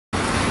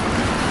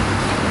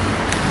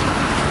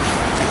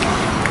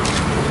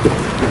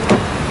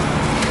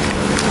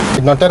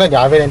ನೋಡ್ತಾರೆ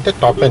ಯಾವ variant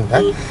top end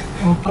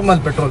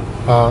normal petrol.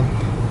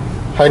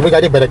 Hybrid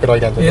ಗಾಡಿ ಬೇರೆ ಕಡೆ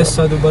ಹೋಗಿ ಎಸ್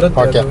ಅದು ಬರುತ್ತೆ.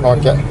 Okay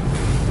okay.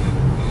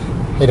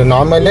 ಇದು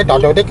ನಾರ್ಮಲ್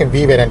ಟಾಟಾ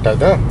ವಿ ವೇರಿಯಂಟ್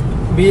ಅದು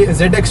B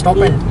ZX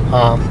top end.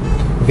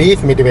 V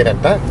is mid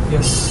variant.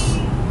 S.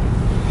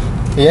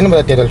 ಏನು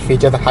ಬರುತ್ತೆ ಇದರಲ್ಲಿ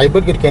ಫೀಚರ್ಸ್?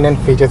 ಹೈಬ್ರಿಡ್ ಗಿಟ್ಗೆ ಏನೇನು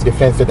ಫೀಚರ್ಸ್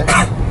ಡಿಫ್ರೆನ್ಸ್ ಇದೆ?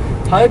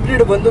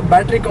 ಹೈಬ್ರಿಡ್ ಬಂದು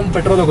ಬ್ಯಾಟ್ರಿ ಕಮ್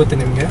ಪೆಟ್ರೋಲ್ ಹೋಗುತ್ತೆ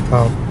ನಿಮಗೆ.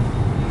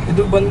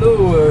 ಇದು ಬಂದು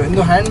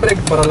ಇನ್ನು ಹ್ಯಾಂಡ್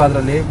ಬ್ರೇಕ್ ಬರಲ್ಲ,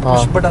 ಅದರಲ್ಲಿ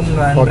ಪುಷ್ ಬಟನ್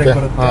ಹ್ಯಾಂಡ್ ಬ್ರೇಕ್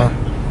ಬರುತ್ತೆ.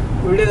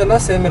 ಉಳಿದೆಲ್ಲ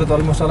ಸೇಮ್ ಇರುತ್ತೆ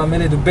ಆಲ್ಮೋಸ್ಟ್ ಆಲ್.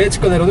 ಆಮೇಲೆ ಇದು ಬೇಜ್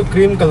ಕಲರ್ ಇರೋದು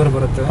ಕ್ರೀಮ್ ಕಲರ್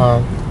ಬರುತ್ತೆ.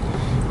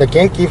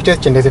 ಏನು ಕೀ ಫೀಚರ್ಸ್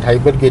ಚೇಂಜಸ್ ಇದೆ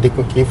ಹೈಬ್ರಿಡ್ಗೆ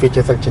ಇದಕ್ಕೂ? ಕೀ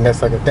ಫೀಚರ್ಸ್ ಅಲ್ಲಿ ಚೇಂಜಸ್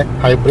ಆಗುತ್ತೆ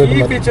ಹೈಬ್ರಿಡ್?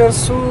 ಕೀ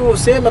ಫೀಚರ್ಸು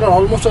ಸೇಮ್ ಇರೋ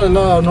ಆಲ್ಮೋಸ್ಟ್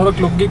ಎಲ್ಲ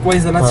ನೋಡೋಕೆ ಲುಕ್ ಗಿಕ್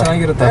ವೈಸ್ ಎಲ್ಲ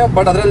ಚೆನ್ನಾಗಿರುತ್ತೆ.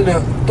 ಬಟ್ ಅದರಲ್ಲಿ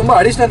ತುಂಬಾ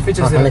ಅಡಿಷನಲ್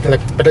ಫೀಚರ್ಸ್ ಇದೆ.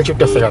 ಪೆಡಲ್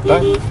ಶಿಫ್ಟ್ ಸಿಗುತ್ತೆ.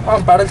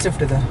 ಪ್ಯಾಡಲ್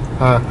ಶಿಫ್ಟ್ ಇದೆ.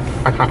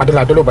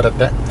 ಅದರಲ್ಲೂ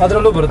ಬರುತ್ತೆ.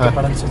 ಅದರಲ್ಲೂ ಬರುತ್ತೆ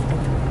ಪ್ಯಾಡಲ್ ಶಿಫ್ಟ್.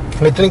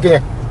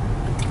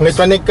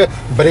 ಎಲೆಕ್ಟ್ರಾನಿಕ್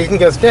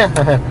ಬ್ರೇಕಿಂಗ್ ಅಷ್ಟೇ,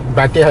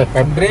 ಬ್ಯಾಟ್ರಿ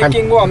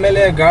ಬ್ರೇಕಿಂಗು.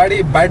 ಆಮೇಲೆ ಗಾಡಿ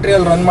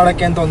ಬ್ಯಾಟ್ರಿಯಲ್ಲಿ ರನ್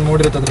ಮಾಡೋಕ್ಕೆ ಅಂತ ಒಂದು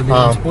ಮೋಡ್ ಇರುತ್ತೆ ಅದರಲ್ಲಿ,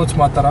 ಸ್ಪೋರ್ಟ್ಸ್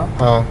ಮಾತ್ರ.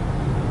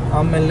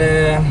 ಆಮೇಲೆ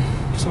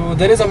so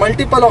there is a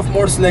multiple of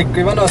modes, like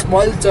even a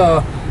small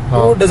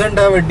who doesn't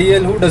have a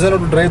DL, who doesn't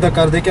want to drive the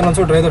car, they can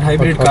also drive the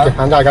hybrid car.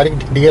 ಹಂಗ ಗಾಡಿ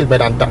DL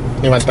ಬೇಡ ಅಂತ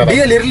ನೀವು ಅಂತಾರೆ?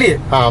 DL ಇರಲಿ,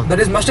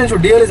 that is must and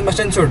should. DL is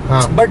must and should.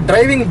 But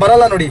driving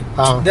ಬರಲ್ಲ ನೋಡಿ,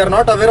 they are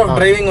not aware of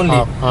driving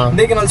only.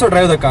 They can also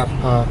drive the car.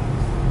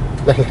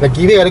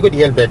 EV ಗಾಡಿಗೂ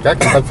DL ಬೇಕಾ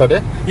ಕಂಪಲ್ಸರಿ?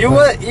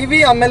 EV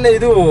ಆಮೇಲೆ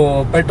ಇದು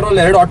ಪೆಟ್ರೋಲ್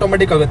ಎರಡು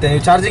automatic ಆಗುತ್ತೆ,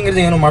 ನೀವು charging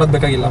ಏನು ಮಾಡೋದು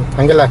ಬೇಕಾಗಿಲ್ಲ.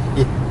 ಹಂಗಲ್ಲ,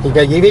 ಈಗ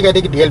EV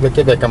ಗಾಡಿಗೆ DL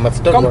ಬೇಕೇ ಬೇಕಾ?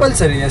 Must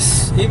compulsory. ಎಸ್.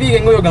 EV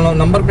ಹೆಂಗೋ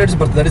ನಂಬರ್ ಪ್ಲೇಟ್ಸ್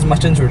ಬರ್ತದೆ, that is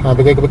must and should.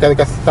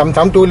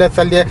 Some two wheelers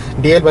ಅಲ್ಲಿ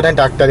DL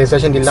ಬರೆಂಟ್ ಆಗ್ತದೆ,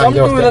 ರಿಜಿಸ್ಟ್ರೇಷನ್ ಇಲ್ಲ. ಸಮ್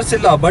ಟೂ ವೀಲರ್ಸ್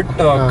ಇಲ್ಲ, ಬಟ್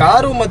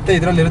ಕಾರು ಮತ್ತೆ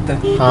ಇದರಲ್ಲಿ ಇರುತ್ತೆ.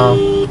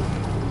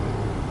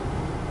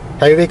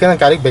 ಹೆವಿ ವೆಹಿಕಲ್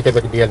ಕಾರಿಗೆ ಬೇಕೇ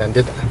ಬೇಕು DL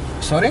ಅಂದಿದ್ದು.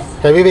 ಸಾರಿ,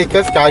 ಹೆವಿ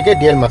ವೆಹಿಕಲ್ಸ್ ಕಾರ್ಗೆ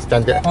DL ಮಸ್ಟ್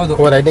ಅಂದೆ.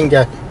 Over riding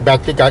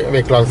battery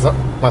vehicle also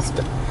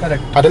must.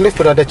 ಅದರಲ್ಲಿ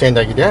ಸ್ಪೀಡೋಮೀಟರ್ ಚೇಂಜ್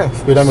ಆಗಿದೆ.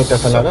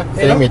 ಸ್ಪೀಡೋಮೀಟರ್ಸ್ ಅನ್ನೋದು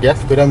ಸೇಮ್ ಇದೆಯಾ?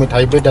 ಸ್ಪೀಡೋಮೀಟರ್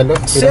ಹೈಬ್ರಿಡ್ ಅಲ್ಲೂ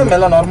ಸೇಮ್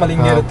ಎಲ್ಲ ನಾರ್ಮಲ್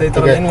ಹಿಂಗೆ ಇರುತ್ತೆ. ಈ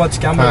ತರ ಲೇನ್ ವಾಚ್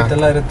ಕ್ಯಾಮೆರಾ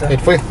ಎಲ್ಲ ಇರುತ್ತೆ.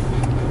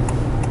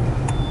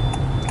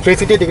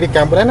 360 ಡಿಗ್ರಿ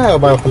ಕ್ಯಾಮ್ರಾನ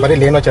ಬರೀ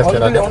ಲೇನ್ ವಾಚ್ ಅಷ್ಟೇ?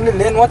 Only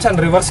lane watch and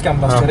reverse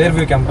camera ಅಷ್ಟೇ, ರೇರ್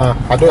ವ್ಯೂ ಕ್ಯಾಮೆರಾ.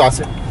 ಅದು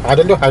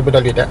ಅದರಲ್ಲೂ ಹೈಬ್ರಿಡ್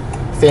ಅಲ್ಲಿ ಇದೆ,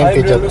 ಸೇಮ್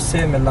ಫೀಚರ್.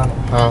 ಸೇಮ್ ಎಲ್ಲ.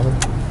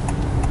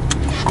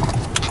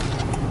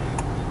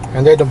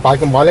 ಅಂದರೆ ಇದು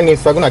ಪಾರ್ಕಿಂಗ್ ಮಾಲ್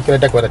ನಿಲ್ಸುವಾಗೂ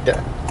ಅಕ್ಯುರೇಟ್ ಆಗಿ ಬರುತ್ತೆ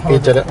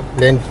ಫೀಚರ್,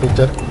 ಲೇನ್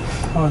ಫೀಚರ್.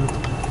 ಹೌದು.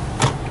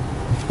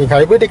 ಈಗ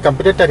ಹೈಬ್ರಿಡ್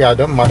ಕಂಪ್ಯೂಟರ್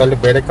ಯಾವುದು ಮಾಡಲ್?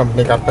 ಬೇರೆ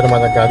ಕಂಪ್ನಿ ಕಂಪೇರ್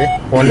ಮಾಡೋ ಗಾಡಿ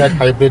ಓನ್ಲಿ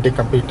ಹೈಬ್ರಿಡ್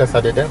ಕಂಪ್ಯೂಟರ್ಸ್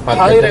ಅದಿದೆ.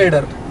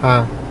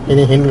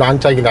 ಇನ್ನು ಹಿಂಗೆ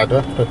ಲಾಂಚ್ ಆಗಿಲ್ಲ ಅದು.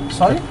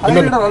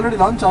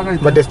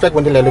 ಬಟ್ ಡಿಸ್ಪ್ಲೇ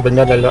ಬಂದಿಲ್ಲ ಎಲ್ಲೂ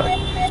ಬೆಂಗಳೂರಲ್ಲೂ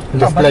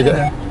ಡಿಸ್ಪ್ಲೇಗೆ.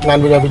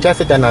 ನಾನು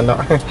ವಿಚಾರಿಸಿದ್ದೆ ನಾನು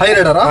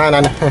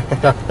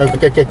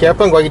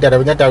ಕೇಪಂಗೆ ಹೋಗಿದ್ದಾರೆ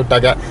ವಿಜಯ್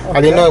ಔಟಾಗ.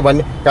 ಅದು ಇನ್ನೂ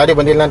ಗಾಡಿ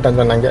ಬಂದಿಲ್ಲ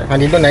ಅಂತಂದ್ರೆ ನನಗೆ.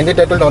 ನಾನು ಇನ್ನೂ 90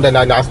 ಟೈಟಲ್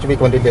ನೋಡಿಲ್ಲ, ಲಾಸ್ಟ್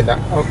ವೀಕ್ ಬಂದಿದ್ದಿಲ್ಲ.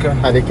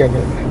 ಅದಕ್ಕೆ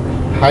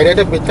ಹೈ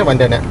ರೇಟೆಡ್ ಬಿಚ್ಚೆ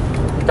ಬಂದೇನೆ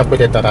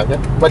ಕಂಪ್ಯೂಟರ್ ಆಗಿ.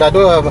 ಬಟ್ ಅದು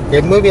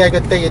MUV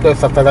ಆಗುತ್ತೆ, ಇದು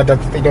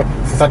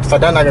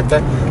ಸಡನ್ ಆಗುತ್ತೆ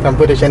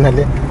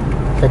ಕಂಪ್ಯೂಟೇಷನಲ್ಲಿ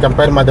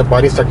ಕಂಪೇರ್ ಮಾಡಿದ್ರೆ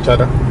ಬಾಡಿ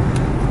ಸ್ಟ್ರಕ್ಚರ್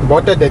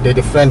ಬೋಟ್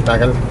ಡಿಫ್ರೆಂಟ್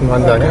ಆಗಲ್ಲ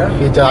ಒಂದಾಗ.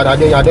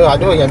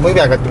 ಅದು MUV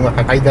ಆಗುತ್ತೆ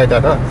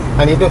ಹೈದೈಟರು,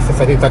 ಆ್ಯಂಡ್ ಇದು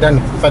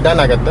ಸಡನ್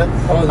ಆಗುತ್ತೆ.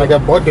 ಹಾಗೆ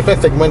ಬೋಟ್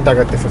ಡಿಫ್ರೆಂಟ್ ಸೆಗ್ಮೆಂಟ್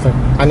ಆಗುತ್ತೆ.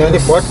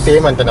 ಅಂದರೆ ಬೋಟ್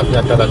ಸೇಮ್ ಅಂತ ನಮಗೆ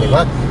ಅಂತಾರ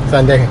ನೀವು. ಸೊ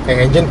ಅಂದರೆ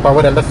ಎಂಜಿನ್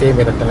ಪವರ್ ಎಲ್ಲ ಸೇಮ್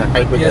ಇರುತ್ತೆ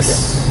ಹೈಬ್ರಿಡ್.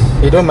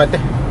 ಇದು ಮತ್ತೆ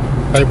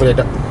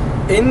ಹೈಬ್ರಿಡ್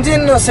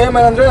ಇಂಜಿನ್ ಸೇಮ್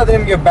ಏನಂದ್ರೆ ಅದು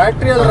ನಿಮಗೆ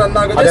ಬ್ಯಾಟ್ರಿಯಲ್ಲಿ ರನ್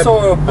ಆಗುತ್ತೆ. ಸೊ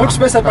ಬೂಟ್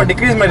ಸ್ಪೇಸ್ ಸ್ವಲ್ಪ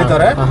ಡಿಕ್ರೀಸ್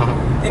ಮಾಡಿದ್ದಾರೆ.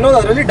 ಇನ್ನೊಂದು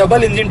ಅದರಲ್ಲಿ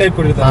ಡಬಲ್ ಇಂಜಿನ್ ಟೈಪ್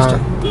ಇರುತ್ತೆ ಅಷ್ಟೇ.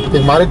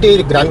 ಈಗ ಮಾರುತಿ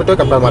ಗ್ರ್ಯಾಂಡ್ ವಿಟಾರ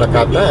ಕಂಪೇರ್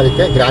ಮಾಡೋಕ್ಕಾಗುತ್ತೆ,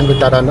 ಅದಕ್ಕೆ ಗ್ರ್ಯಾಂಡ್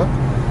ವಿಟಾರಾನು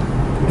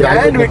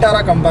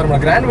ಕಂಪೇರ್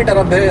ಮಾಡಿ. ಗ್ರ್ಯಾಂಡ್ ವಿಟಾರ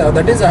ಬೇರೆ,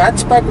 that is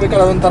hatch pack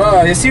vehicle, ಅದೊಂಥರ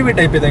SUV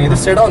ಟೈಪ್ ಇದೆ. ಇದು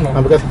ಸೆಡಾನ್.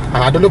 ಬಿಕಾಸ್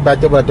ಅದರಲ್ಲೂ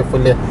ಬ್ಯಾಟ್ರಿ ಬರುತ್ತೆ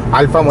ಫುಲ್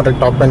ಆಲ್ಫಾ ಮಾಡೆಲ್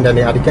ಟಾಪ್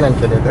ಎಂಡಲ್ಲಿ, ಅದಕ್ಕೆ ನಾನು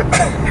ಕೇಳಿದ್ದೆ.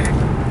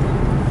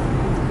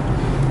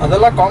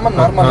 ಅದೆಲ್ಲ ಕಾಮನ್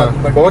ನಾರ್ಮಲ್.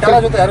 ಬಟ್ ವಿಟಾರಾ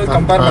ಜೊತೆ ಯಾರು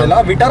ಕಂಪೇರ್ ಮಾಡಿಲ್ಲ.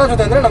 ವಿಟಾರಾ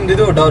ಜೊತೆ ಅಂದ್ರೆ ನಮ್ದು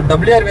ಇದು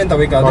WRV ಅಂತ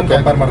ವೆಹಿಕಲ್, ಅದನ್ನ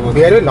ಕಂಪೇರ್ ಮಾಡಬಹುದು.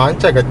 ಬೇರೆ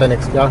ಲಾಂಚ್ ಆಗುತ್ತೆ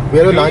ನೆಕ್ಸ್ಟ್.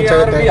 ಬೇರೆ ಲಾಂಚ್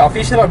ಆಗುತ್ತೆ.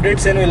 ಅಫಿಷಿಯಲ್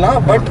ಅಪ್ಡೇಟ್ಸ್ ಏನು ಇಲ್ಲ,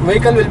 but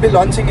vehicle will be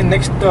launching in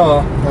next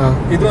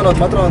ಇದು ಅನ್ನೋದು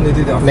ಮಾತ್ರ ಒಂದು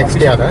ಇದಿದೆ.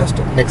 Next year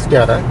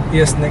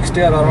S, next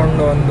year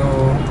around ಒಂದು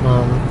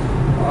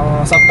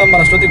ಸೆಪ್ಟೆಂಬರ್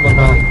ಅಷ್ಟೊತ್ತಿಗೆ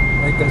ಬರ್ಬೋದು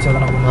ವೆಹಿಕಲ್ಸ್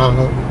ಅದನ್ನ.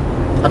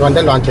 ಅದು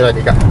ಒಂದೇ ಲಾಂಚ್ ಇರೋದು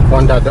ಈಗ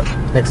ಒಂದು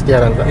ನೆಕ್ಸ್ಟ್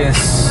ಇಯರ್ ಅಂತ.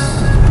 ಎಸ್.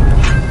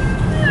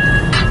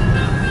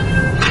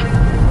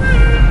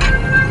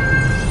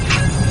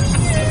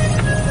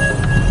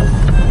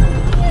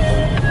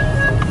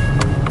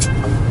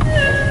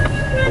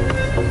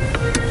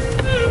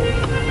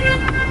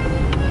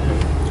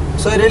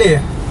 ಸರ್ ಹೇಳಿ.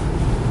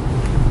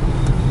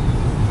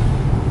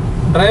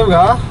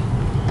 ಡ್ರೈವ್ಗಾ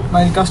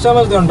ನಾನು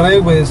ಕಸ್ಟಮರ್ಸ್ದು ಒಂದು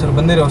ಡ್ರೈವ್ಗೆ ಬಂದಿದ್ದೀನಿ ಸರ್.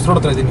 ಬಂದಿರಿ ಹೊಸ ರೋಡ್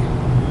ಹತ್ರ ಇದ್ದೀನಿ.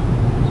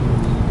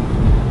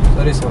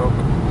 ಸರಿ ಸರ್,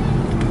 ಓಕೆ.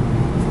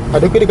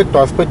 ಅದಕ್ಕೂ ಈಗ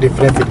ಟಾಪ್ ಸ್ಪೀಡ್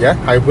ಡಿಫ್ರೆನ್ಸ್ ಇದೆಯಾ?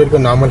 ಹೈಬ್ರಿಡ್ಗೂ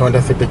ನಾರ್ಮಲ್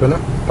ಹೋಂಡಾ ಸಿಟಿಗೂ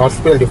ಟಾಪ್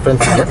ಸ್ಪೀಡ್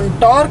ಡಿಫ್ರೆನ್ಸ್ ಇದೆ?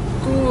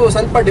 ಟಾರ್ಕು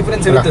ಸ್ವಲ್ಪ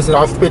ಡಿಫ್ರೆನ್ಸ್ ಇರುತ್ತೆ ಸರ್.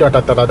 ಟಾಪ್ ಸ್ಪೀಡ್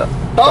ಅದು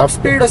ಟಾಪ್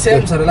ಸ್ಪೀಡ್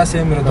ಸೇಮ್ ಸರ್, ಎಲ್ಲ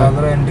ಸೇಮ್ ಇರುತ್ತೆ,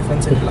 ಅಂದರೆ ಏನು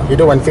ಡಿಫ್ರೆನ್ಸ್ ಇಲ್ಲ.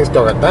 ಇದು 160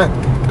 ಹೋಗುತ್ತೆ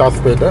ಟಾಪ್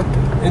ಸ್ಪೀಡ್.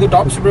 ಇದು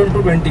ಟಾಪ್ ಸ್ಪೀಡ್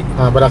 220.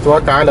 ಬಟ್ ಅಷ್ಟು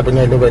ಹೋಗಕ್ಕಾಗಲ್ಲ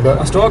ಬನ್ನಿ, ಇದು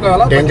ಅಷ್ಟು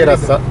ಹೋಗಕ್ಕಾಗಲ್ಲ.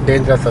 ಡೇಂಜರಸ್ ಅದು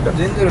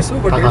ಡೇಂಜರಸ್.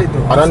 ಬಟ್ ಹೇಳಿದ್ದು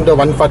ಅರೌಂಡ್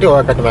 140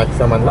 ಹೋಗಕ್ಕೆ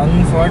ಮ್ಯಾಕ್ಸಿಮಮ್.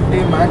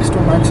 140 ಮ್ಯಾಕ್ಸ್ ಟು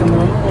ಮ್ಯಾಕ್ಸ್ ಅಂದ್ರೆ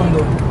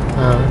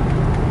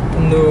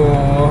ಒಂದು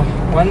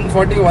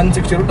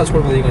 140-160 ಟಚ್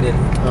ಕೊಡ್ಬೋದು ಈ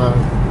ಗಾಡಿಯಲ್ಲಿ.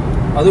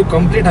 ಅದು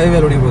complete highway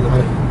ಹೊಡಿಬೋದು.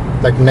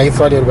 Like nice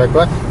road ಇರಬೇಕು,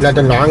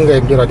 ಇಲ್ಲಾಂದ್ರೆ ಲಾಂಗ್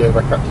ಎಂಟಿ ರೋಡ್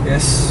ಇರಬೇಕು.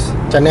 ಎಸ್,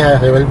 ಚೆನ್ನೈ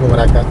ಹೈವೇಲಿ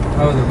ಬರೋಕೆ.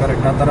 ಹೌದು,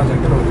 ಕರೆಕ್ಟ್. ಆ ಥರ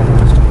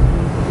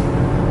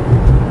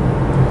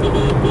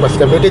ಬಟ್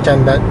ಸ್ಟೆಬಿಲಿಟಿ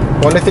ಚಂದ.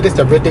 ಹೋಂಡಾ ಸಿಟಿ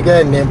ಸ್ಟೆಬಿಲಿಟಿಗೆ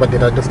ನೇಮ್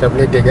ಬಂದಿರೋದು.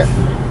 ಸ್ಟೆಬಿಲಿಟಿಗೆ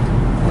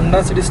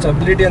ಹೋಂಡಾ ಸಿಟಿ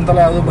ಸ್ಟೆಬಿಲಿಟಿ ಅಂತೆಲ್ಲ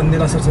ಯಾವುದು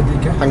ಬಂದಿಲ್ಲ ಸರ್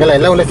ಸದ್ಯಕ್ಕೆ. ಹಂಗಲ್ಲ,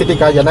 ಎಲ್ಲ ಒಂದು ಸಿಟಿ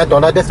ಗಾಡಿ ಎಲ್ಲ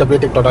ತೊಡೋದೇ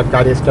ಸ್ಟೆಬಿಲಿಟಿ ತೊಡೋದು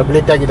ಗಾಡಿ,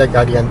 ಸ್ಟೆಬಿಲಿಟಿ ಆಗಿದೆ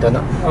ಗಾಡಿ ಅಂತ.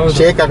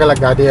 ಶೇಕ್ ಆಗಲ್ಲ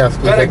ಗಾಡಿ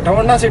ಅಷ್ಟು. ಕರೆಕ್ಟ್,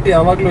 ಹೋಂಡಾ ಸಿಟಿ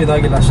ಯಾವಾಗಲೂ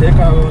ಇದಾಗಿಲ್ಲ, ಶೇಕ್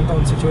ಆಗುವಂಥ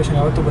ಒಂದು ಸಿಚುವೇಶನ್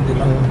ಯಾವತ್ತೂ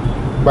ಬಂದಿಲ್ಲ.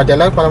 ಬಟ್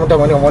ಎಲ್ಲ ಪರಮಟ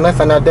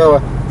ಓನರ್ಸ್ ಅನ್ನೋದು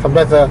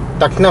ಸಮ್ಟೈಮ್ಸ್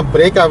ತಕ್ಷಣ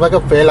ಬ್ರೇಕ್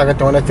ಆಗುವಾಗ ಫೇಲ್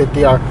ಆಗುತ್ತೆ ಓನರ್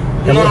ಸಿಟಿ.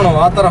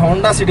 ಆ ಥರ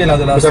ಹೋಂಡಾ ಸಿಟಿ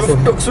ಅಲ್ಲ,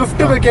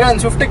 ಸ್ವಿಫ್ಟ್ ಬೇಕಿರ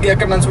ಸ್ವಿಫ್ಟಿಗೆ,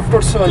 ಯಾಕಂದ್ರೆ ನಾನು ಸ್ವಿಫ್ಟ್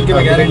ಓಡಿಸೋ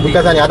ಗ್ಯಾರಂಟಿ.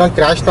 ಬಿಕಾಸ್ ನಾನು ಯಾವುದೋ ಒಂದು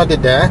ಕ್ರ್ಯಾಶ್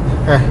ನೋಡಿದ್ದೆ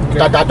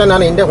ಟಾಟಾ,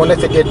 ನಾನು ಹಿಂದೆ ಹೋಂಡಾ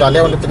ಸಿಟಿ ಇತ್ತು, ಅಲ್ಲೇ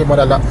ಒಂದು ಸಿಟಿ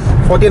ಮಾಡಲ್ಲ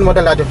 14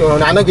 ಮಾಡಲ್ ಆಗಿತ್ತು.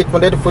 ನಾನು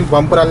ಇಟ್ಕೊಂಡಿದ್ದು ಫುಲ್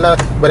ಬಂಪರ್ ಎಲ್ಲ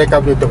ಬ್ರೇಕ್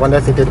ಆಗಿತ್ತು ಹೋಂಡಾ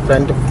ಸಿಟಿ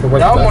ಫ್ರಂಟ್.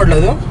 ಯಾವ ಮಾಡಲ್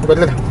ಅದು?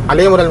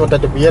 ಹಳೆ ಮಾಡಲ್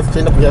ಬರ್ತಾಯಿತ್ತು, BS3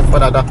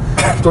 ಅದ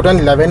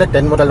 2011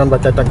 10 ಮಾಡಲ್ ಒಂದು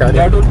ಬರ್ತಾಯಿತ್ತು ಗಾಡಿ.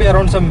 That would be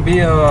around some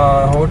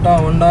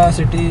Honda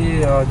City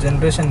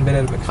generation ಬೇರೆ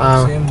ಇರಬೇಕು.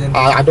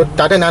 ಅದು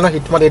ಟಾಟಾ ನಾನು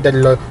ಹಿಟ್ ಮಾಡಿದ್ದೆ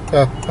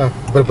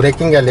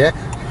ಬ್ರೇಕಿಂಗಲ್ಲಿ.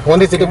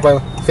 ಹೋಂಡಾ ಸಿಟಿ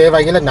ಸೇವ್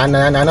ಆಗಿಲ್ಲ,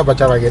 ನಾನು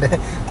ಬಚಾವಾಗಿದೆ.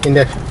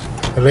 ಹಿಂದೆ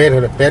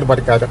ರೇರ್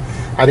ಬರ್ಕಾದು,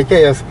 ಅದಕ್ಕೆ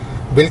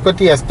ಬಿಲ್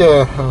ಕೊಟ್ಟು ಎಷ್ಟು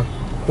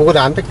ಪೂರ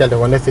ಅಂತ ಕೇಳಿದೆ.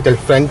 ಹೋಂಡಾ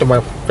ಸಿಟಿಯಲ್ಲಿ ಫ್ರಂಟ್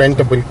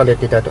ಬಿಲ್ ಕಾಲ್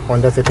ಇಟ್ಟಿದ್ದು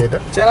ಹೋಂಡಾ ಸಿಟಿ ಇದು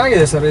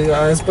ಚೆನ್ನಾಗಿದೆ sir.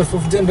 As per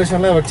 5th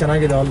generation ಇವಾಗ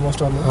ಚೆನ್ನಾಗಿದೆ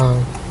ಆಲ್ಮೋಸ್ಟ್ ಆಲ್.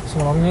 ಸೊ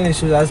ನಮಗೇನು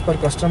issue, as per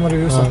customer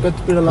review ಸಖತ್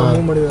ಸ್ಪೀಡ್ ಎಲ್ಲ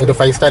ಮೂವ್ ಮಾಡಿದೆ. ಇದು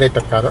 5 ಸ್ಟಾರ್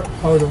ರೇಟೆಡ್ ಕಾರು.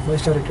 ಹೌದು, 5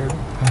 ಸ್ಟಾರ್ ರೇಟೆಡ್.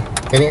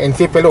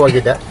 NCPಯಲ್ಲೂ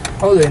ಹೋಗಿದೆ.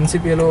 ಹೌದು,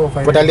 NCPಯಲ್ಲೂ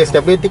 5. ಬಟ್ ಅಲ್ಲಿ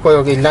ಸ್ಟೆಬಿಲಿಟಿ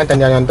ಇಲ್ಲ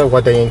ಅಂತ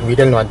ಹೋದೆ,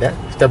 ವಿಡಿಯೋ ನೋಡಿದೆ.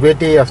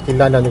 ಸ್ಟೆಬಿಲಿಟಿ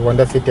ಅಷ್ಟಿಲ್ಲ ನನಗೆ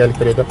ಹೋಂಡಾ ಸಿಟಿಯಲ್ಲಿ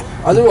ಕರೀದು.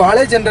 ಅದು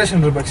ಹಳೆ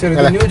ಜನರೇಷನ್ ಇರ್ಬೇಕು ಸರ್,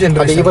 ನ್ಯೂ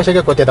ಜನರೇಷನ್. ಈ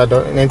ವರ್ಷಕ್ಕೆ ಕೊಟ್ಟಿರೋದು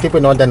NCP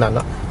ನೋಡಿದೆ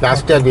ನಾನು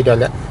ಲಾಸ್ಟ್ ಇಯರ್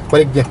ವಿಡಿಯೋಲ್ಲಿ.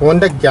 ಬರೀ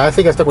ಹೋಂಡಾ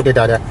ಗ್ಯಾಸಿಗೆ ಅಷ್ಟೇ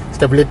ಕೊಟ್ಟಿದ್ದಾರೆ,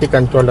 ಸ್ಟೆಬಿಲಿಟಿ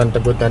ಕಂಟ್ರೋಲ್ ಅಂತ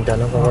ಗೊತ್ತಂತ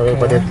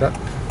ಬರೀತಾರೆ.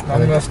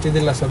 ನಮ್ಗೆ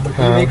ಅಷ್ಟಿದಿಲ್ಲ ಸರ್. ಬಟ್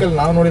ಈ ವೆಹಿಕಲ್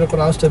ನಾವು ನೋಡಿದಪ್ಪ,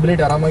 ನಾವು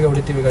ಸ್ಟೆಬಿಲಿಟಿ ಆರಾಮಾಗಿ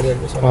ಹೊಡಿತೀವಿ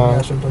ಗಾಡಿಯಲ್ಲಿ, ಸೊ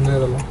ಅಷ್ಟೊಂದು ತೊಂದರೆ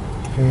ಇರಲ್ಲ.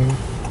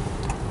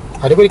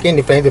 ಅದಕ್ಕೆ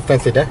ಏನು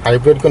ಡಿಫ್ರೆನ್ಸ್ ಇದೆ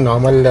ಹೈಬ್ರಿಡ್ಗೂ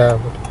ನಾರ್ಮಲ್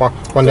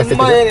ಹೋಂಡಾ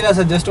ಸಿಟಿ? ಏನಿಲ್ಲ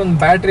ಸರ್, ಜಸ್ಟ್ ಒಂದು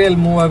ಬ್ಯಾಟ್ರಿಯಲ್ಲಿ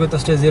ಮೂವ್ ಆಗುತ್ತೆ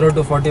ಅಷ್ಟೇ. 0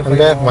 to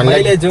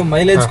 45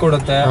 ಮೈಲೇಜ್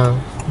ಕೊಡುತ್ತೆ,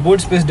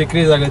 ಬೂಟ್ ಸ್ಪೇಸ್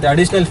ಡಿಕ್ರೀಸ್ ಆಗುತ್ತೆ,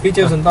 ಅಡಿಷನಲ್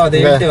ಫೀಚರ್ಸ್ ಅಂತ ಅದೇ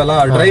ಹೇಳ್ತೀವಲ್ಲ,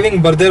 ಡ್ರೈವಿಂಗ್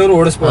ಬರ್ದಿರೋರು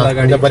ಓಡಿಸಬಹುದು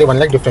ಗಾಡಿ. ಬರೀ 1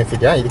 lakh ಡಿಫ್ರೆನ್ಸ್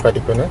ಇದೆಯಾ ಇದು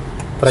ಗಾಡಿಗೂ?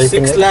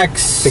 Pricing 6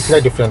 lakhs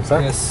difference.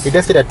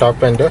 ಇದೆಷ್ಟಿದೆ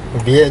top end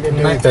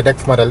ZX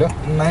ಮಾಡಲು?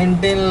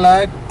 19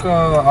 lakh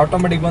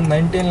ಆಟೋಮೆಟಿಕ್ ಬಂದು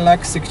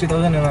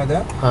 19,60,000 ಏನೋ ಇದೆ.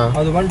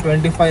 ಅದು ಬಂದು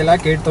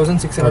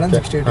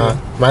 25,08,662.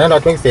 Manual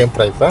automatic same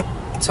price?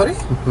 ಸಾರಿ,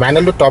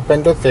 manual top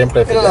end same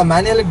price? ಇಲ್ಲ,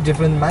 manual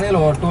difference.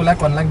 Manual 2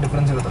 lakh 1 lakh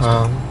difference ಇರುತ್ತೆ.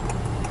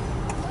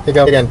 ಈಗ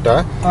ಅಂತ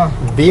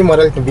ಬಿ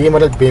ಮಾಡಲ್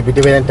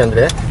ವೇರಿಯಂಟ್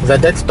ಅಂದರೆ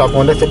ZX ಟಾಪ್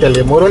ಹೋಂಡಾ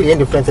ಸಿಟಿಯಲ್ಲಿ ಮೂರಲ್ಲಿ ಏನು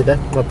ಡಿಫ್ರೆನ್ಸ್ ಇದೆ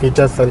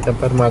ಫೀಚರ್ಸ್ ಅಲ್ಲಿ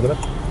ಕಂಪೇರ್ ಮಾಡಿದ್ರೆ?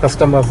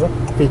 ಕಸ್ಟಮರ್ಸ್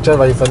ಫೀಚರ್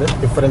ವೈಸ್ ಅಲ್ಲಿ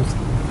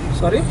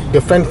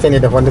ಡಿಫ್ರೆನ್ಸ್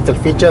ಏನಿದೆ Honda City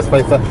features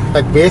wise?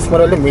 Like base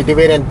model mid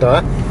variant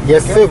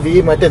SV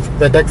ಮತ್ತು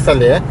ZX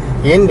ಅಲ್ಲಿ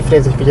ಏನು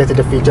ಡಿಫ್ರೆನ್ಸ್ ಫೀಚರ್ಸ್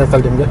ಇದೆ? ಫೀಚರ್ಸ್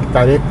ಅಲ್ಲಿ ನಿಮಗೆ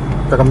ಗಾಡಿ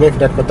ಕಂಪ್ನಿ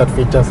ಫಿಟ್ ಕೊಡ್ತಾರೆ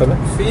ಫೀಚರ್ಸ್ ಅಲ್ಲಿ?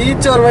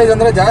 ಫೀಚರ್ ವೈಸ್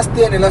ಅಂದ್ರೆ ಜಾಸ್ತಿ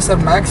ಏನಿಲ್ಲ ಸರ್,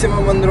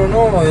 ಮ್ಯಾಕ್ಸಿಮಮ್ ಅಂದ್ರೂ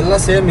ಎಲ್ಲ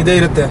ಸೇಮ್ ಇದೇ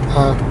ಇರುತ್ತೆ.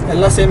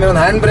 ಎಲ್ಲ ಸೇಮ್ ಇರೋದು.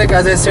 Hand break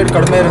as A side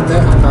ಕಡಿಮೆ ಇರುತ್ತೆ.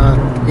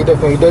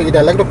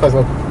 ಇದೆಲ್ಲ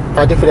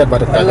 40 ಫೀಟ್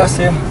ಬರುತ್ತೆ, ಎಲ್ಲ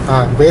ಸೇಮ್.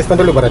 ಬೇಸ್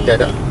ಮಾಡಲು ಬರುತ್ತೆ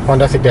ಅದು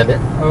ಹೋಂಡಾ ಸಿಟಿಯಲ್ಲಿ.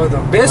 ಹೌದು,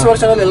 ಬೇಸ್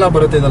ವರ್ಷನ್ ಅಲ್ಲಿ ಎಲ್ಲ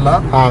ಬರುತ್ತೆ ಇದೆಲ್ಲ.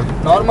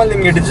 ನಾರ್ಮಲ್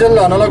ನಿಮಗೆ ಡಿಜಿಟಲ್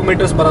ಅನಲಾಗ್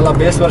ಮೀಟರ್ಸ್ ಬರಲ್ಲ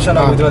ಬೇಸ್ ವರ್ಷನ್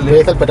ಆಗೋದ್ರಲ್ಲಿ.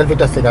 ಬೇಸಲ್ಲಿ ಪೆಡಲ್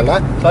ಫೀಟರ್ಸ್ ಸಿಗಲ್ಲ,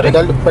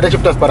 ಪೆಡಲ್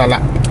ಶಿಫ್ಟರ್ಸ್ ಬರಲ್ಲ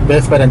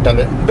ಬೇಸ್ ವೇರಿಯಂಟ್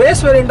ಅಲ್ಲಿ.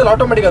 ಬೇಸ್ ವೇರಿಯಂಟ್ ಅಲ್ಲಿ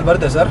ಆಟೋಮೆಟಿಕ್ ಅಲ್ಲಿ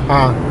ಬರುತ್ತೆ ಸರ್.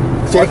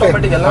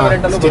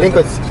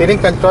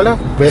 ಸ್ಟೀರಿಂಗ್ ಕಂಟ್ರೋಲ್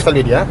ಬೇಸಲ್ಲಿ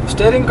ಇದೆಯಾ?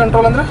 ಸ್ಟೀರಿಂಗ್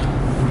ಕಂಟ್ರೋಲ್ ಅಂದ್ರೆ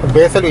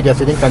ಬೇಸಲ್ಲಿ ಇದೆಯಾ?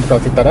 ಸ್ಟೀರಿಂಗ್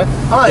ಕಂಟ್ರೋಲ್ ಸಿಗ್ತಾರೆ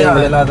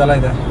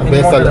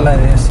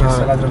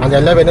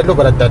ಅದೆಲ್ಲ ವೇನಲ್ಲೂ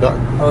ಬರುತ್ತೆ ಅದು.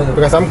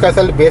 ಈಗ ಸಮ್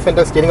ಕಾಸಲ್ಲಿ ಬೇಸ್ ಅಂತ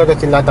ಸ್ಟೀರಿಂಗ್ ಅದು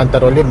ಇಲ್ಲ ಅಂತ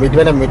ಅಂತಾರೆ, ಅಲ್ಲಿ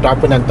ಮಿಡ್ವೇನ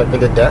ಟಾಪ್ ಅಂತ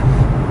ಕೇಳಿದ್ದೆ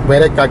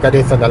ಬೇರೆ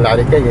ಗಾಡೀಸ್ ಅದಲ್ಲ,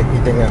 ಅದಕ್ಕೆ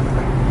ಇದೀನಿ.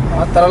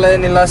 ಆ ಥರ ಎಲ್ಲ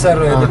ಏನಿಲ್ಲ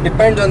sir,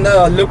 depends on the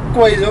look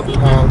wise.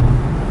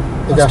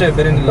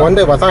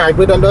 ಒಂದು ಹೊಸ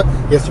ಹೈಬ್ರಿಡ್ ಅಲ್ಲೂ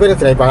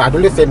ಎಕ್ಸ್ಪೀರಿಯನ್ಸ್ ಇದೆ,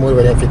 ಅದರಲ್ಲಿ ಸೇಮ್ 3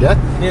 ವೇರಿಯಂಟ್ಸ್ ಇದೆ.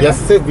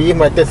 SV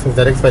ಮತ್ತು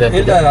ZX ವೇರಿಯಂಟ್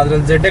ಇದೆ.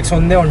 ಅದ್ರಲ್ಲಿ ZX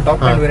ಒಂದೇ ಒಂದು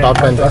ಟಾಪ್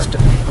ವೇರಿಯಂಟ್ ಅಷ್ಟೇ,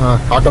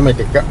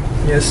 ಆಟೋಮೆಟಿಕ್.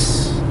 ಎಸ್,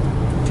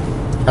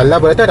 ಎಲ್ಲ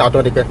ಬರುತ್ತೆ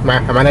ಆಟೋಮೆಟಿಕ್,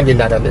 ಮ್ಯಾನುವಲ್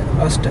ಇಲ್ಲ ಅದರಲ್ಲಿ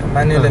ಅಷ್ಟೇ.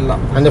 ಮ್ಯಾನುವಲ್ ಇಲ್ಲ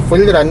ಅಂದರೆ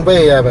full run by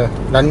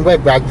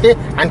battery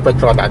and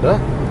petrol ಅದು.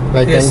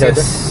 Like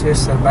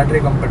battery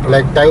ಕಂಪೆಟ್ರೋಲ್.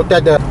 ಲೈಕ್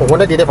ಟೈಟಾದ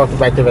ಹೋಂಡಾದ ಇದೆ ಫಸ್ಟ್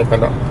ಬ್ಯಾಟ್ರಿ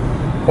ವೆಹಿಕಲ್,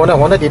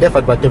 ಹೋಂಡಾದ ಇದೆ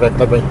first battery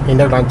vehicle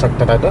India launch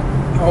ಆಗ್ತದೆ ಅದು.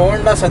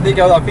 ಹೋಂಡಾ ಸದ್ಯಕ್ಕೆ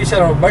ಯಾವ್ದು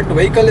official, but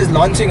vehicle is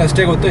launching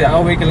ಅಷ್ಟೇ ಗೊತ್ತು, ಯಾವ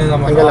ವೆಹಿಕಲ್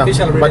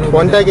ಅಫಿಷಿಯಲ್. ಬಟ್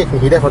ಹೋಂಡಾಗೆ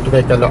ಇದೆ ಫಸ್ಟ್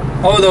ವೆಹಿಕಲ್.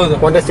 ಹೌದೌದು,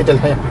 ಹೋಂಡಾ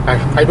ಸಿಟಿಯಲ್ಲಿ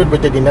ಹೈಬ್ರಿಡ್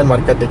ಬಿಟ್ಟಿದ್ದು ಇಂಡಿಯನ್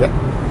ಮಾರ್ಕೆಟಿಗೆ.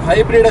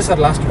 Hybrid sir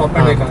last top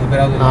end vehicle,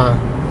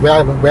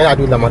 ಬೇರೆ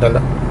ಅದು ಇಲ್ಲ ಮಾಡಲ್ಲ,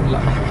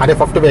 ಅದೇ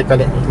ಫಸ್ಟ್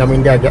ವೆಹಿಕಲ್ ನಮ್ಮ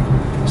ಇಂಡಿಯಾಗೆ.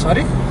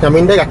 ಸಾರಿ, ನಮ್ಮ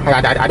ಇಂಡಿಯಾಗೆ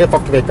ಅದೇ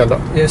ಫಸ್ಟ್ ವೆಹಿಕಲ್.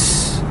 ಎಸ್,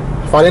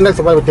 ಫಾರಿನಲ್ಲಿ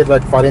ಸುಮಾರು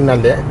ಬಿಟ್ಟಿರ್ಬೇಕು,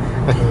 ಫಾರಿನಲ್ಲಿ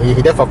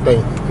ಇದೇ ಫಸ್ಟ್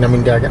ನಮ್ಮ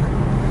ಇಂಡಿಯಾಗೆ.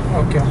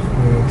 ಓಕೆ,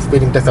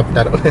 ಸ್ಪೀಡ್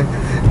ಇಂಟರ್ಸೆಪ್ಟರ್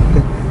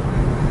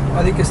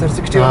ಅದಕ್ಕೆ ಸರ್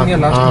 61ಗೆ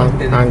ಲಾಸ್ಟ್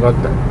ಹಂಗೆ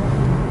ಗೊತ್ತು.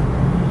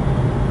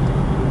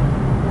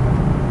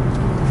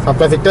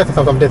 ಸ್ವಲ್ಪ ಸಿಗ್ತದೆ,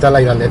 ಸ್ವಲ್ಪ ಎಲ್ಲ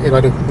ಇರಲ್ಲ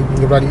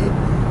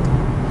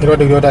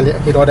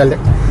ಇರೋದಲ್ಲಿ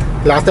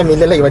ಲಾಸ್ಟ್ ಟೈಮ್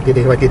ಇಲ್ಲೆಲ್ಲ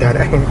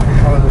ಇವತ್ತಿದ್ದಾರೆ.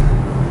 ಹೌದು,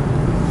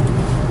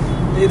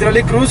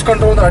 ಇದರಲ್ಲಿ ಕ್ರೂಸ್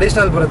ಕಂಟ್ರೋಲ್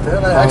ಅಡಿಷನಲ್ ಬರುತ್ತೆ.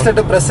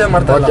 ಆಕ್ಸಿಲೇಟರ್ ಪ್ರೆಸ್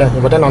ಮಾಡ್ತಾ ಇಲ್ಲ,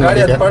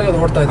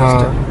 ಓಡ್ತಾ ಇದೆ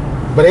ಅಷ್ಟೇ.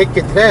 ಬ್ರೇಕ್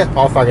ಇದ್ರೆ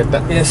ಆಫ್ ಆಗುತ್ತೆ.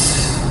 ಎಸ್,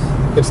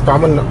 ಇಟ್ಸ್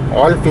ಕಾಮನ್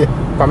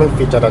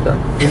ಫೀಚರ್ ಅದು.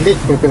 ಇಲ್ಲಿ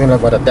ಕ್ರೂಸ್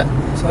ಬರುತ್ತೆ.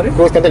 ಸಾರಿ,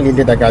 ಕ್ರೂಸ್ ಕಂಟ್ರೋಲ್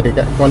ಇಲ್ಲಿದೆ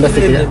ಗಾಡಿಗೆ ಹೋಂಡಾ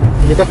ಸಿಟಿ.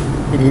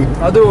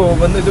 ಅದು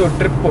ಒಂದು ಇದು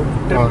ಟ್ರಿಪ್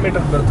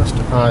ಮೀಟರ್ ಬರುತ್ತೆ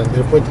ಅಷ್ಟೇ.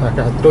 Drip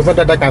cruise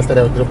data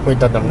ಕಾಣಿಸ್ತಾರೆ, drip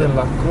metre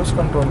ನಮ್ದೆಲ್ಲ. Cruise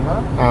ಕಂಟ್ರೋಲ್ನ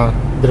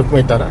drip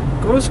metre.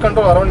 Cruise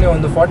control around ನೀವು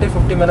ಒಂದು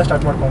 40-50 ಮೇಲೆ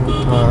ಸ್ಟಾರ್ಟ್ ಮಾಡ್ಕೊಬೋದು.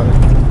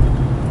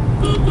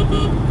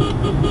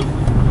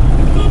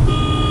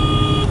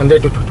 ಅಂದರೆ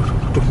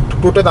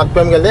 2000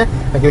 RPMಗೆ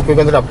ಕ್ರೂಸ್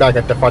ಕಂಟ್ರೋಲ್ ಅಪ್ಲೈ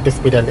ಆಗುತ್ತೆ 40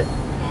 ಸ್ಪೀಡಲ್ಲಿ.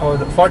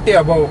 ಹೌದು, 40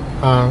 ಅಬೌವ್.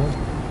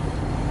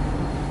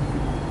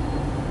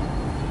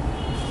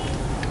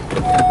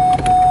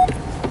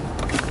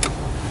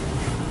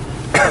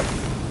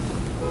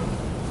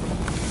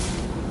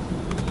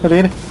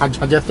 ರೇರ್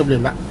ಅಡ್ಜಸ್ಟಬಲ್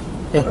ಇಲ್ಲ.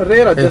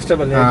 ರೇರ್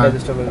ಅಡ್ಜಸ್ಟಬಲ್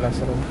ಇಲ್ಲ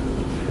ಸರ್.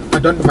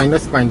 ಅದೊಂದು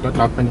ಮೈನಸ್ ಪಾಯಿಂಟ್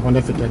ಟಾಪ್ ಎಂಡ್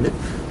ಹೋಂಡಾ ಸಿಟಿಯಲ್ಲಿ.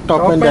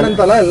 ಟಾಪ್ ಎಂಡ್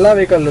ಅಂತಲ್ಲ ಎಲ್ಲ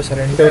ವೆಹಿಕಲ್ಲು ಸರ್.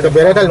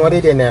 ಬೇರೆದಲ್ಲಿ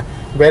ನೋಡಿದ್ದೇನೆ,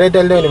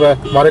 ಬೇರೆದಲ್ಲಿ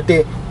ಮಾರುತಿ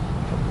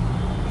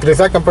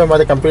ಕ್ರಿಸಾ ಕಂಪನಿ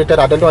ಮಾಡಿದ ಕಂಪ್ಯೂಟರ್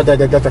ಅದರಲ್ಲೂ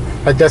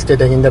ಅಡ್ಜಸ್ಟ್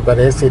ಇದೆ ಹಿಂದೆ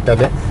ಬರೀ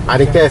ಸೀಟಲ್ಲಿ.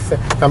 ಅದಕ್ಕೆ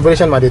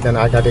ಕಂಪ್ಯೂಷನ್ ಮಾಡಿದ್ದಾನೆ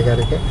ಆ ಗಾಡಿಗೆ.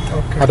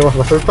 ಅದು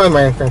ಸ್ವಲ್ಪ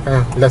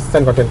ಲೆಸ್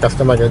ಅನ್ಕೊತೀನಿ,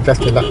 ಕಸ್ಟಮರ್ಗೆ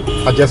ಅಡ್ಜಸ್ಟ್ ಇಲ್ಲ,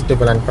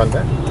 ಅಡ್ಜಸ್ಟಬಲ್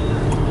ಅನ್ಕೊಂಡೆ.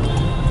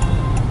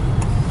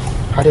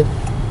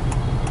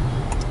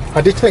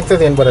 ಅಡಿಷನಲ್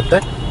ಎಕ್ಸಸ್ ಏನು ಬರುತ್ತೆ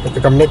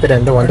ಕಂಪ್ನಿ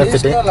ಕಡೆಯಿಂದ ಹೋಂಡಾ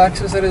ಸಿಟಿ?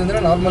 ಆಕ್ಸೆಸರೀಸ್ ಅಂದರೆ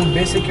ನಾರ್ಮಲ್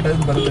ಬೇಸಿಕ್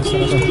ಕಿಟ್ ಬರುತ್ತೆ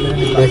ಸರ್.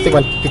 ಬೇಸಿಕ್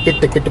ಒಂದು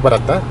ಟಿಕೆಟ್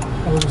ಬರುತ್ತಾ?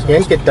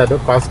 ಏನು ಕಿಟ್ ಅದು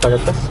ಕಾಸ್ಟ್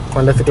ಆಗುತ್ತೆ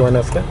ಹೋಂಡಾ ಸಿಟಿ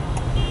ಓನರ್ಸ್ಗೆ?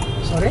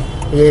 ಸಾರಿ,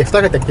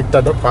 ಎಷ್ಟಾಗುತ್ತೆ ಕಿಟ್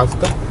ಅದು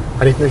ಕಾಸ್ಟ್?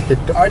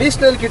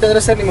 ಅಡಿಷನಲ್ ಕಿಟ್ ಅಂದ್ರೆ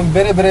ಸರ್ ನಿಮಗೆ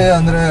ಬೇರೆ ಬೇರೆ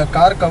ಅಂದ್ರೆ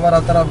ಕಾರ್ ಕವರ್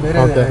ಆ ಥರ ಬೇರೆ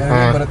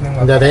ಬರುತ್ತೆ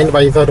ನಿಮ್ಗೆ. ರೈನ್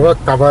ವೈಸರು,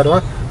 ಕವರು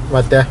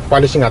ಮತ್ತೆ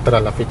ಪಾಲಿಶಿಂಗ್ ಆ ಥರ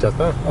ಎಲ್ಲ ಫೀಚರ್ಸ್.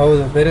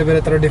 ಹೌದು, ಬೇರೆ ಬೇರೆ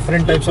ಥರ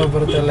ಡಿಫ್ರೆಂಟ್ ಟೈಪ್ಸ್ ಆಫ್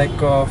ಬರುತ್ತೆ.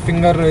 ಲೈಕ್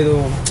ಫಿಂಗರ್ ಇದು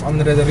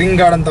ಅಂದ್ರೆ ರಿಂಗ್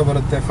ಗಾರ್ಡ್ ಅಂತ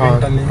ಬರುತ್ತೆ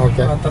ಫ್ರಂಟ್ ಅಲ್ಲಿ,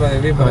 ಆ ಥರ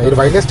ಹೆವಿ ಬರುತ್ತೆ. ಇದು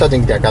ವೈರ್ಲೆಸ್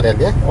ಚಾರ್ಜಿಂಗ್ ಇದೆಯಾ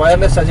ಗಾಡಿಯಲ್ಲಿ?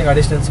 ವೈರ್ಲೆಸ್ ಚಾರ್ಜಿಂಗ್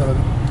ಅಡಿಷನಲ್ ಸರ್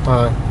ಅದು.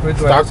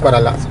 ಸ್ಟಾಕ್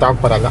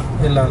ಬರಲ್ಲ.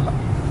 ಇಲ್ಲ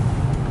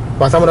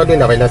ಹೊಸ ಮಾಡೋದು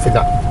ಇಲ್ಲ, ವೈರ್ಲೆಸ್ ಇಲ್ಲ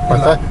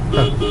ಹೊಸ.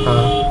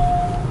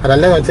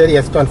 ಅದಲ್ಲೇ ಒಂದು ಸೇರಿ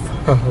ಎಷ್ಟು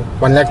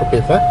 $1 lakh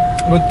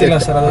ಗೊತ್ತಿಲ್ಲ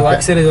ಸರ್, ಅದು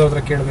ಆಕ್ಸರೀಸ್ ಅವ್ರ ಹತ್ರ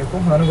ಕೇಳಬೇಕು.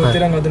 ನನಗೆ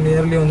ಗೊತ್ತಿರಂಗೆ ಅದು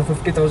ನಿಯರ್ಲಿ ಒಂದು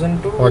 50,000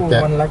 to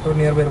 1 lakh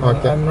ನಿಯರ್ ಬೈ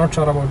ಇರ್ಬೋದು. I am not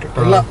sure about it.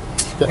 ಎಲ್ಲ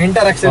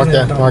ಎಂಟರ್ ಆಕ್ಸರೀಸ್.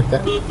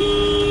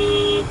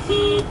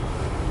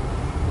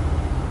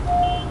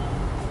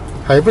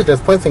 ಹೈಬ್ರಿಡ್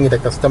ರೆಸ್ಪಾನ್ಸ್ ಹೆಂಗಿದೆ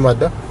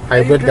ಕಸ್ಟಮರ್ದು?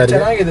 ಹೈಬ್ರಿಡ್ ಗಾಡಿ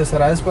ಚೆನ್ನಾಗಿದೆ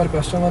sir. As per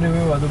customer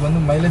review ಅದು ಬಂದು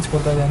ಮೈಲೇಜ್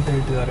ಕೊಡ್ತಾ ಇದೆ ಅಂತ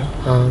ಹೇಳ್ತಿದ್ದಾರೆ.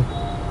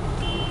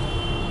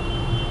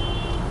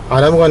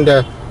 ಆರಾಮಾಗಿ ಒಂದು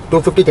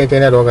 250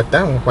 ಏನಾದ್ರು ಹೋಗುತ್ತಾ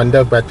ಒಂದು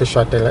ಬ್ಯಾಟ್ರಿ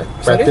ಶಾರ್ಟ್ ಇಲ್ಲ?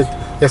 ಬ್ಯಾಟ್ರಿ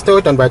ಎಷ್ಟು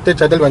ಹೋಗುತ್ತೆ ಒಂದು ಬ್ಯಾಟ್ರಿ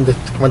ಚಾರ್ಜಲ್ಲಿ? ಒಂದು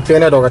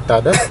 300 ಹೋಗುತ್ತಾ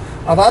ಅದು?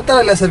 ಆ ಥರ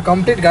ಇಲ್ಲ ಸರ್,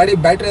 ಕಂಪ್ಲೀಟ್ ಗಾಡಿ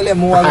ಬ್ಯಾಟ್ರಿಯಲ್ಲೇ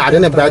ಮೂವ್ ಆಗುತ್ತೆ.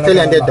 ಅದನ್ನೇ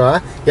ಬ್ಯಾಟ್ರಿಯಲ್ಲಿ ಅಂದಿದ್ದು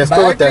ಎಷ್ಟು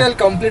ಹೋಗುತ್ತೆ?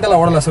 ಕಂಪ್ಲೀಟ್ ಎಲ್ಲ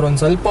ಓಡಲ್ಲ ಸರ್, ಒಂದು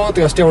ಸ್ವಲ್ಪ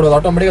ಹೊತ್ತಿಗೆ ಅಷ್ಟೇ ಓಡೋದು.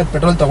 ಆಟೋಮೆಟಿಕ್ ಅದು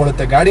ಪೆಟ್ರೋಲ್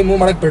ತಗೊಳುತ್ತೆ. ಗಾಡಿ ಮೂವ್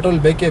ಮಾಡಕ್ಕೆ ಪೆಟ್ರೋಲ್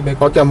ಬೇಕೇ ಬೇಕು.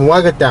 ಓಕೆ, ಮೂವ್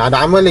ಆಗುತ್ತೆ.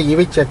 ಅದಾದಮೇಲೆ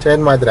ಇವಿ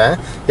ಚೇಂಜ್ ಮಾಡಿದ್ರೆ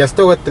ಎಷ್ಟು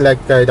ಹೋಗುತ್ತೆ?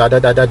 ಲೈಕ್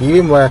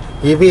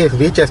ಇವಿ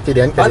ರೀಚ್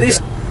ಎಷ್ಟಿದೆ ಅಂತ?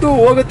 ಅದಿಷ್ಟು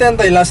ಹೋಗುತ್ತೆ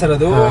ಅಂತ ಇಲ್ಲ ಸರ್.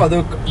 ಅದು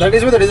that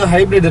is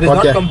hybrid, that is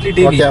not complete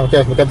EV.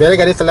 Okay, ಬೇರೆ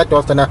ಗಾಡೀಸ್ ಎಲ್ಲ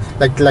ತೋರಿಸ್ತಾನೆ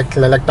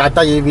ಲೈಕ್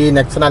ಟಾಟಾ ಇವಿ,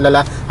 ನೆಕ್ಸನ್ ಅಲ್ಲೆಲ್ಲ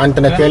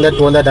ಅಂತಾನೆ 300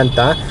 200 ಅಂತ.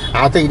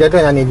 ಆತ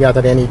ಇದ್ರೆ ನಾನು ಇದೆಯಾ,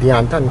 ಅದರ ಏನಿದೆಯಾ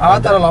ಅಂತ. ಆ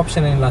ಥರ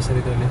ಆಪ್ಷನ್ ಇಲ್ಲ ಸರ್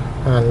ಇದರಲ್ಲಿ.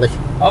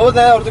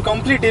 ಹೌದಾ, ಅವ್ರದ್ದು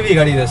ಕಂಪ್ಲೀಟ್ ಇವಿ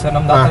ಗಾಡಿ ಇದೆ ಸರ್,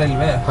 ನಮ್ದು ಆ ಥರ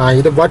ಇಲ್ವೇ?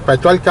 ಇದು ಬಟ್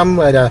ಪೆಟ್ರೋಲ್ ಕಮ್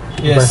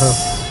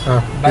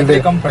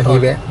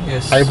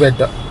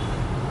ಹೈಬ್ರಿಡ್.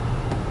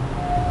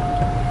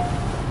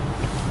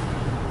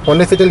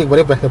 ಒಂದೇ ಸಿಟಿಲಿ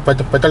ಬರೀ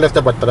ಪೆಟ್ರೋಲ್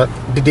ಅಷ್ಟೇ ಬರ್ತಾರೆ,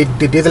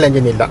 ಡೀಸೆಲ್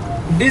ಎಂಜಿನ್ ಇಲ್ಲ.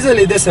 ಡೀಸೆಲ್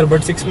ಇದೆ ಸರ್,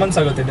 ಬಟ್ 6 months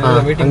ಆಗುತ್ತೆ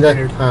ವೇಟಿಂಗ್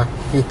ಪೀರಿಯಡ್.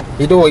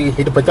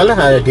 ಇದು ಪೆಟ್ರೋಲ್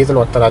ಡೀಸೆಲ್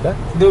ಓಡ್ತಾರ?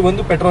 ಇದು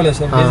ಒಂದು ಪೆಟ್ರೋಲ್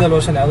ಸರ್. ಡೀಸೆಲ್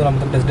ವರ್ಷನ್ ಯಾವುದು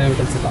ನಮ್ಮ ಟೆಸ್ಟ್ ಡ್ರೈವ್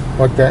ಇಲ್ಲ.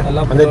 ಓಕೆ,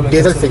 ಅಂದ್ರೆ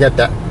ಡೀಸೆಲ್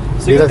ಸಿಗುತ್ತೆ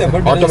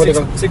but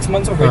 6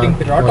 months of waiting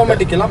period.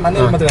 Automatic ಇಲ್ಲ,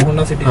 ಮನೇಲಿ ಮತ್ತೆ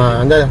ಹೋಂಡಾ ಸಿಟಿ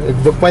ಅಂದ್ರೆ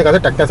ಬುಕ್ ಮಾಡಿದ್ರೆ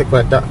ಟಕ್ನ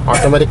ಸಿಕ್ಬರುತ್ತೆ.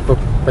 Automatic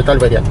petrol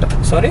variant.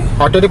 ಸಾರಿ,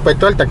 ಆಟೋಮೆಟಿಕ್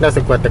ಪೆಟ್ರೋಲ್ ಟಕ್ನ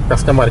ಸಿಕ್ಬರುತ್ತೆ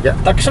ಕಸ್ಟಮರ್ಗೆ.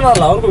 ತಕ್ಷಣ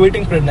ಅಲ್ಲ, ಅವ್ರಿಗೂ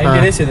ವೇಟಿಂಗ್ ಪೀರಿಯಡ್ 90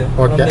 days ಇದೆ.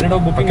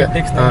 Booking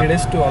takes 90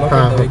 days to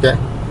allocate the vehicle.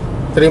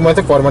 3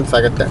 months 4 months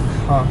ಆಗುತ್ತೆ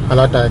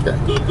ಅಲಾಟ್ ಆಗುತ್ತೆ.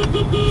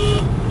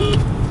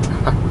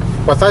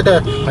 ಹೊಸ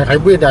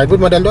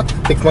ಹೈಬ್ರಿಡ್ ಮಾಡಲ್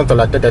 6 months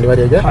ಅಲ್ಲ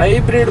ಡೆಲಿವರಿಗೆ.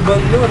 ಹೈಬ್ರಿಡ್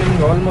ಬಂದು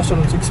ನಿಮ್ಗೆ ಆಲ್ಮೋಸ್ಟ್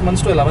ಒಂದು 6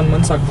 months to 11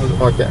 months ಆಗ್ಬೋದು.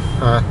 ಓಕೆ,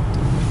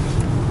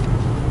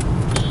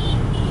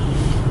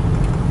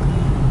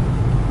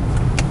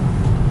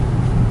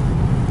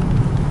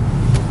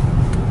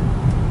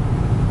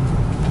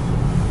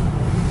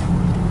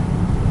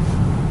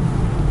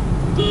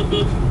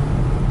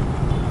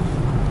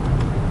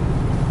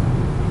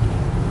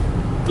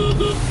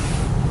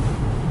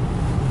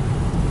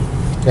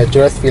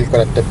 ಲಕ್ಸುರಿಯಸ್ ಫೀಲ್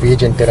ಕೊಡುತ್ತೆ.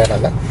 ಬೀಚ್ ಇಂಟೀರಿಯರ್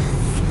ಅಲ್ಲ,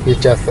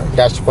 features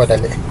dash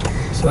ಬೋರ್ಡಲ್ಲಿ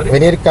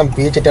ವೆನಿಯರ್ come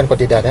beach interior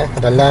ಕೊಟ್ಟಿದ್ದಾರೆ.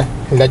 ಅದೆಲ್ಲ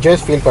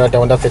ಲಕ್ಸುರಿಯಸ್ ಫೀಲ್ ಕೊಡುತ್ತೆ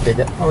ಹೋಂಡಾ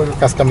ಸಿಟಿಗೆ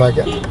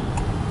ಕಸ್ಟಮರ್ಗೆ.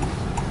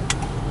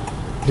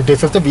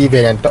 This is the V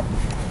variant.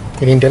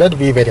 ಇದು interior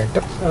V variant,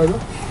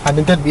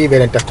 ಅದಿಂತ V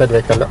variant ಅಷ್ಟೇ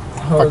ವೆಹಿಕಲ್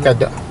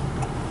ಪಕ್ಕದ್ದು.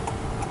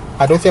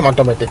 ಅದು ಸೇಮ್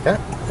ಆಟೋಮೆಟಿಕ್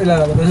ಇಲ್ಲ,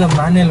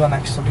 ಮ್ಯಾನ್ಯಲ್ ಒನ್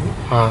ಆಕ್ಚುಲಿ.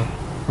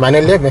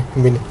 ಮ್ಯಾನ್ಯಲ್ಲೇ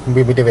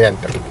ಬಿಡಿ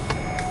ವೇರಿಯಂಟ್.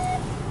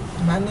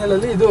 ಮ್ಯಾನ್ಯಲ್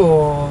ಅಲ್ಲಿ ಇದು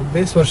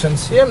base version.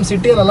 Same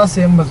ಸಿಟಿಯಲ್ಲ,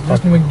 same bus,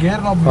 just ನಿಮಗೆ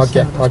ಗೇರ್ ನಾಬ್.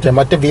 ಓಕೆ,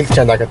 ಮತ್ತೆ ವೀಲ್ಸ್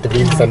ಚೇಂಜ್ ಆಗುತ್ತೆ.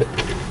 ವೀಲ್ಸ್ ಅಲ್ಲಿ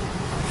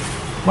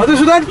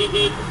Madhusudan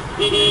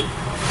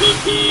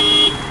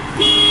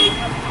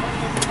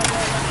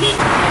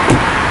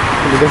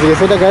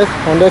guys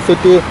Honda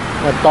City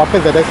top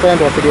ZX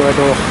ಅಂತ ಹೋಗ್ತಿದ್ದೀವಿ.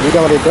 ಅದು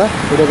ವೀಡಿಯೋ ಮಾಡಿದ್ದು.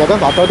 ಇದು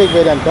ಆಟೋಟಿಕ್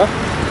ವೇರಿಯಂಟ್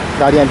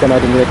ಗಾಡಿ ಅಂತ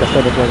ನೋಡಿ ನಿಮಗೆ ಕಷ್ಟ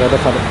ಬೇಕು.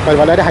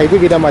 ಒಳ್ಳೆ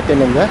ಹೈಬ್ರಿಡ್ ವೀಡಿಯೋ ಮಾಡ್ತೀನಿ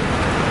ನಿಮಗೆ.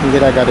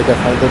 ಹಿಂದಿರೋ ಗಾಡಿಗೆ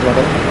ಹೈಬ್ರಿಡ್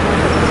ಮಾಡಿ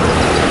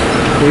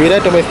ಈ ವಿಡಿಯೋ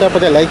ತುಂಬ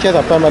ಇಷ್ಟಪಟ್ಟೆ. ಲೈಕ್ ಶೇರ್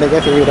ಸಬ್ಸ್ಕ್ರೈಬ್ ಮಾಡಿ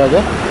ಈ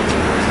ವಿಡಿಯೋಗೆ.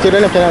 ಸ್ಟಿಲ್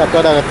ಚಾನಲ್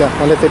ಅಪ್ಲೋಡ್ ಆಗುತ್ತೆ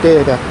ಹೋಂಡಾ ಸಿಟಿ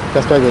ಇದೆ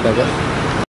ಕಷ್ಟ ವಿಡಿಯೋಗೆ.